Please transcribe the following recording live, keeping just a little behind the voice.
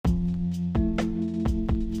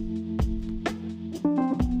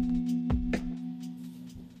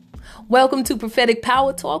Welcome to Prophetic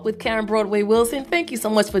Power Talk with Karen Broadway Wilson. Thank you so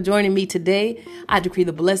much for joining me today. I decree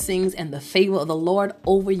the blessings and the favor of the Lord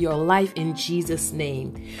over your life in Jesus'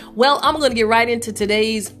 name. Well, I'm going to get right into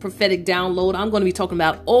today's prophetic download. I'm going to be talking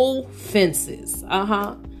about offenses.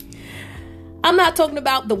 I'm not talking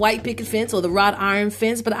about the white picket fence or the wrought iron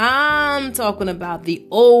fence, but I'm talking about the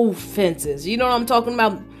offenses. You know what I'm talking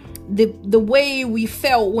about? The way we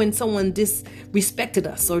felt when someone disrespected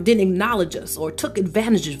us or didn't acknowledge us or took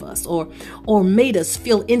advantage of us or made us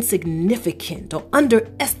feel insignificant or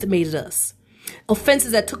underestimated us.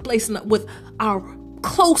 Offenses that took place with our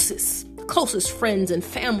closest friends and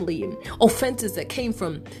family, and offenses that came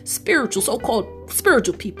from so-called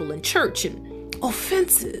spiritual people in church, and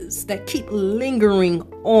offenses that keep lingering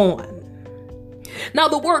on. Now,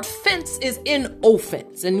 the word fence is in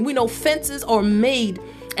offense, and we know fences are made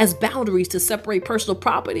as boundaries to separate personal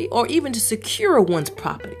property or even to secure one's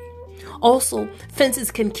property. Also, fences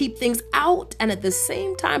can keep things out and at the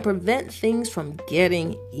same time prevent things from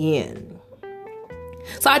getting in.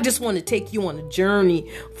 So I just want to take you on a journey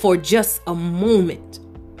for just a moment.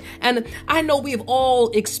 And I know we have all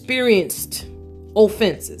experienced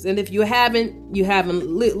offenses. And if you haven't,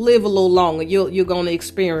 live a little longer. You're going to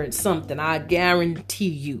experience something. I guarantee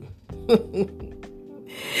you.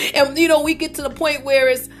 And, we get to the point where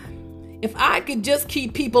if I could just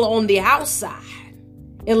keep people on the outside,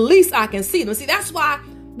 at least I can see them. See, that's why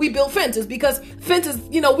we build fences, because fences,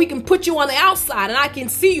 we can put you on the outside and I can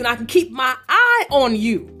see you and I can keep my eye on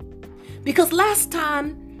you. Because last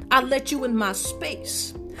time I let you in my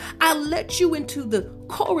space, I let you into the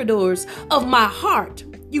corridors of my heart.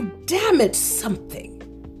 You damaged something.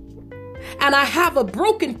 And I have a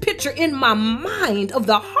broken picture in my mind of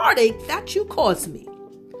the heartache that you caused me.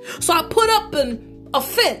 So I put up a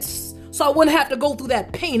fence so I wouldn't have to go through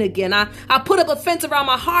that pain again. I put up a fence around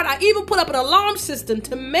my heart. I even put up an alarm system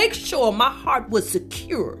to make sure my heart was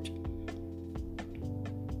secured.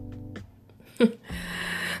 The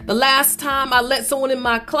last time I let someone in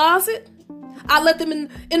my closet, I let them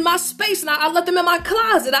in my space, and I let them in my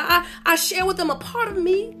closet. I share with them a part of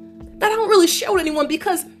me that I don't really share with anyone,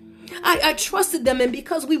 because I trusted them, and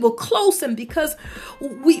because we were close, and because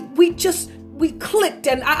we clicked,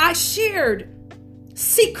 and I shared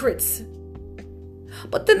secrets.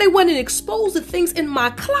 But then they went and exposed the things in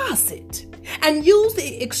my closet and used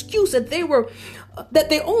the excuse that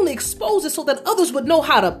they only exposed it so that others would know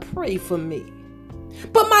how to pray for me.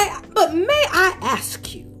 But may I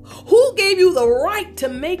ask you, who gave you the right to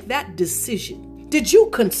make that decision? Did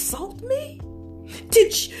you consult me?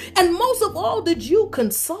 And most of all, did you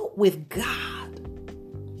consult with God?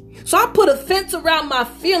 So I put a fence around my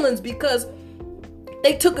feelings because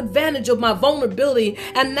they took advantage of my vulnerability.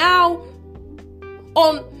 And now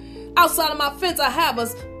outside of my fence, I have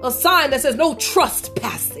a sign that says no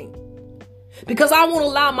trespassing, because I won't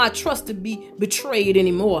allow my trust to be betrayed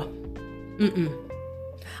anymore.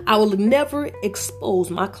 I will never expose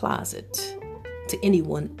my closet to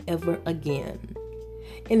anyone ever again.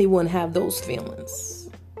 Anyone have those feelings?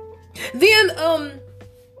 Then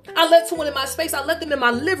I let someone in my space. I let them in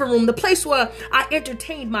my living room, the place where I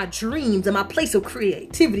entertained my dreams and my place of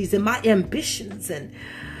creativities and my ambitions, and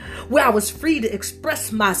where I was free to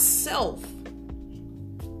express myself.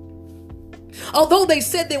 Although they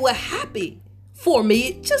said they were happy for me,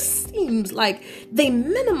 it just seems like they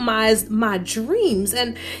minimized my dreams,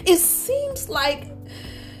 and it seems like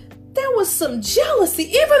there was some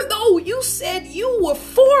jealousy, even though you said you were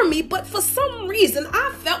for me, but for some reason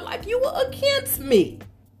I felt like you were against me.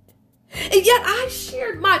 And yet I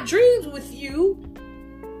shared my dreams with you.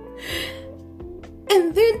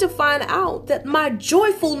 And then to find out that my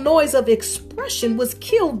joyful noise of expression was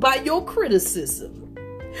killed by your criticism,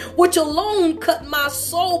 which alone cut my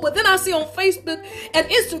soul. But then I see on Facebook and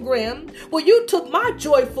Instagram where you took my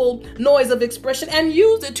joyful noise of expression and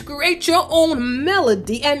used it to create your own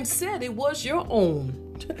melody and said it was your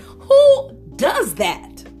own. Who does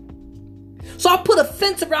that? So I put a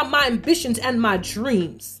fence around my ambitions and my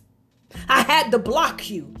dreams. I had to block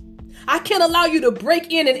you. I can't allow you to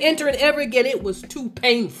break in and enter it ever again. It was too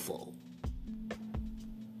painful.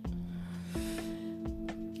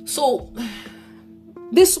 So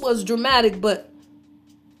this was dramatic, but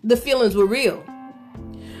the feelings were real.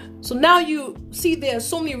 So now you see there are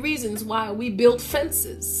so many reasons why we build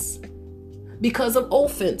fences, because of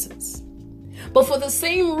offenses. But for the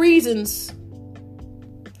same reasons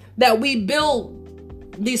that we build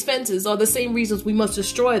these fences are the same reasons we must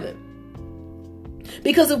destroy them.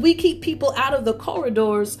 Because if we keep people out of the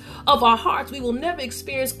corridors of our hearts, we will never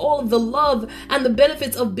experience all of the love and the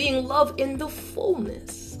benefits of being loved in the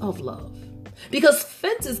fullness of love. Because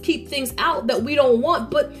fences keep things out that we don't want,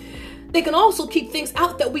 but they can also keep things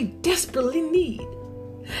out that we desperately need.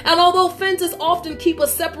 And although fences often keep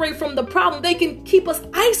us separated from the problem, they can keep us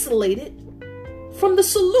isolated from the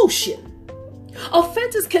solution.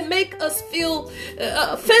 Fences can make us feel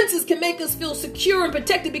secure and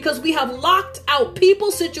protected because we have locked out people,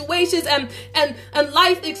 situations, and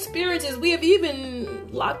life experiences. We have even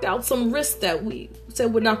locked out some risks that we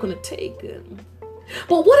said we're not going to take.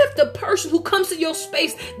 But what if the person who comes to your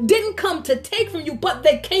space didn't come to take from you, but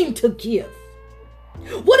they came to give?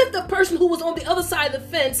 What if the person who was on the other side of the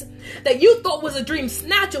fence that you thought was a dream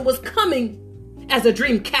snatcher was coming as a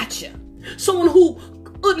dream catcher? Someone who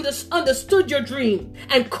understood your dream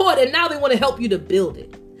and caught it, and now they want to help you to build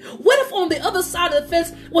it. What if on the other side of the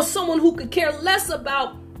fence was someone who could care less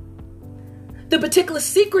about the particular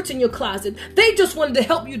secrets in your closet? They just wanted to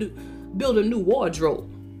help you to build a new wardrobe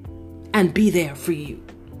and be there for you.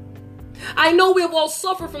 I know we have all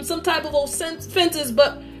suffered from some type of old fences,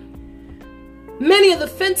 but many of the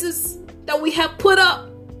fences that we have put up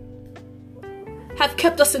have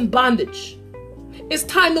kept us in bondage. It's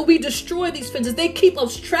time that we destroy these fences. They keep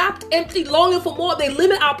us trapped, empty, longing for more. They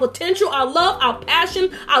limit our potential, our love, our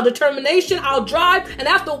passion, our determination, our drive. And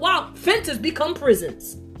after a while, fences become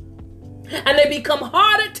prisons. And they become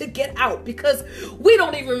harder to get out because we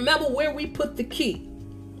don't even remember where we put the key.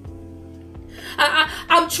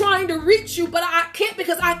 I'm trying to reach you, but I can't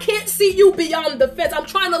because I can't see you beyond the fence. I'm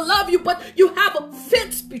trying to love you, but you have a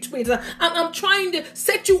fence between us. I'm trying to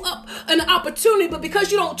set you up an opportunity, but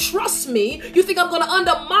because you don't trust me, you think I'm going to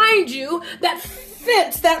undermine you.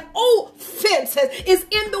 That old fence is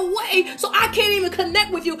in the way, so I can't even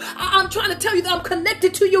connect with you. I'm trying to tell you that I'm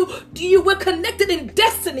connected to you. We're connected in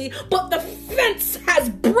destiny, but the fence has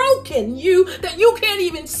broken you that you can't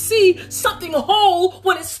even see something whole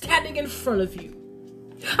when it's standing in front of you.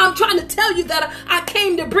 I'm trying to tell you that I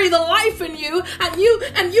came to breathe a life in you,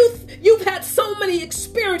 and you've had so many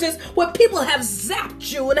experiences where people have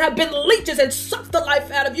zapped you and have been leeches and sucked the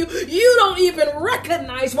life out of you. You don't even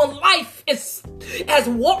recognize when life has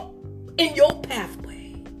walked in your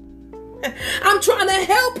pathway. I'm trying to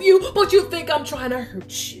help you, but you think I'm trying to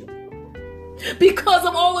hurt you because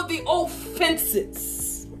of all of the old fences.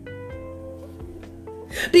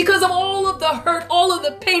 Because of all of the hurt, all of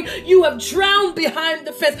the pain, you have drowned behind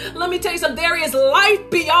the fence. Let me tell you something. There is life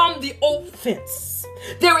beyond the old fence.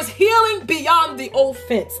 There is healing beyond the old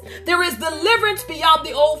fence. There is deliverance beyond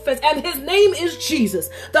the old fence. And his name is Jesus.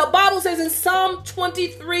 The Bible says in Psalm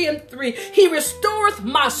 23:3, he restoreth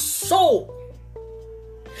my soul.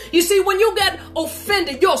 You see, when you get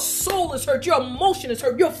offended, your soul is hurt, your emotion is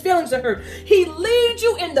hurt, your feelings are hurt. He leads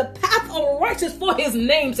you in the path of righteousness for his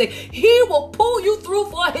namesake. He will pull you through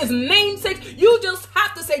for his namesake. You just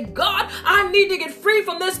have to say, God, I need to get free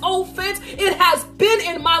from this old fence. It has been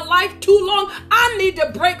in my life too long. I need to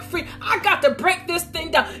break free. I got to break this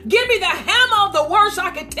thing down. Give me the hammer of the word so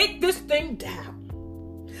I can take this thing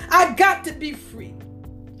down. I got to be free.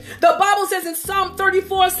 The Bible says in Psalm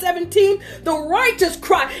 34:17, the righteous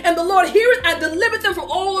cry, and the Lord heareth and delivereth them from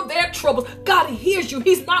all of their troubles. God hears you.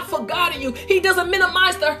 He's not forgotten you. He doesn't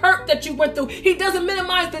minimize the hurt that you went through. He doesn't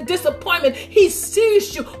minimize the disappointment. He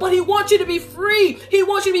sees you, but he wants you to be free. He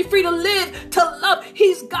wants you to be free to live, to love.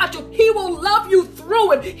 He's got you. He will love you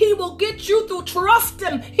through it. He will get you through. Trust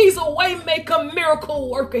him. He's a way maker, miracle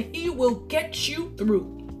worker. He will get you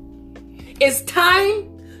through. It's time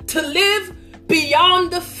to live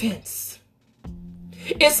beyond the fence.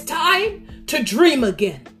 It's time to dream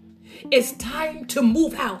again. It's time to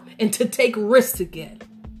move out and to take risks again.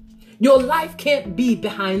 Your life can't be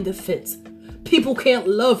behind the fence. People can't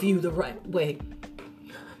love you the right way.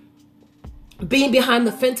 Being behind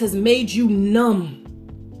the fence has made you numb.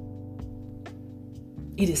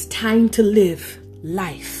 It is time to live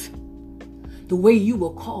life the way you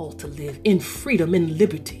were called to live, in freedom and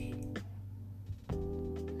liberty.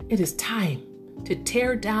 It is time to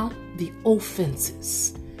tear down the old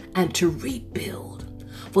fences and to rebuild,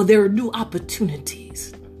 for there are new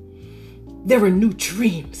opportunities. There are new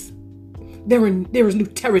dreams. There is new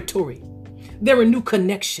territory. There are new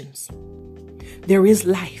connections. There is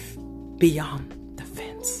life beyond the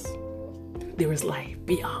fence. There is life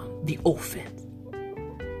beyond the old fence.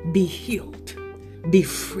 Be healed, be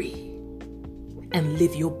free, and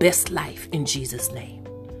live your best life in Jesus' name.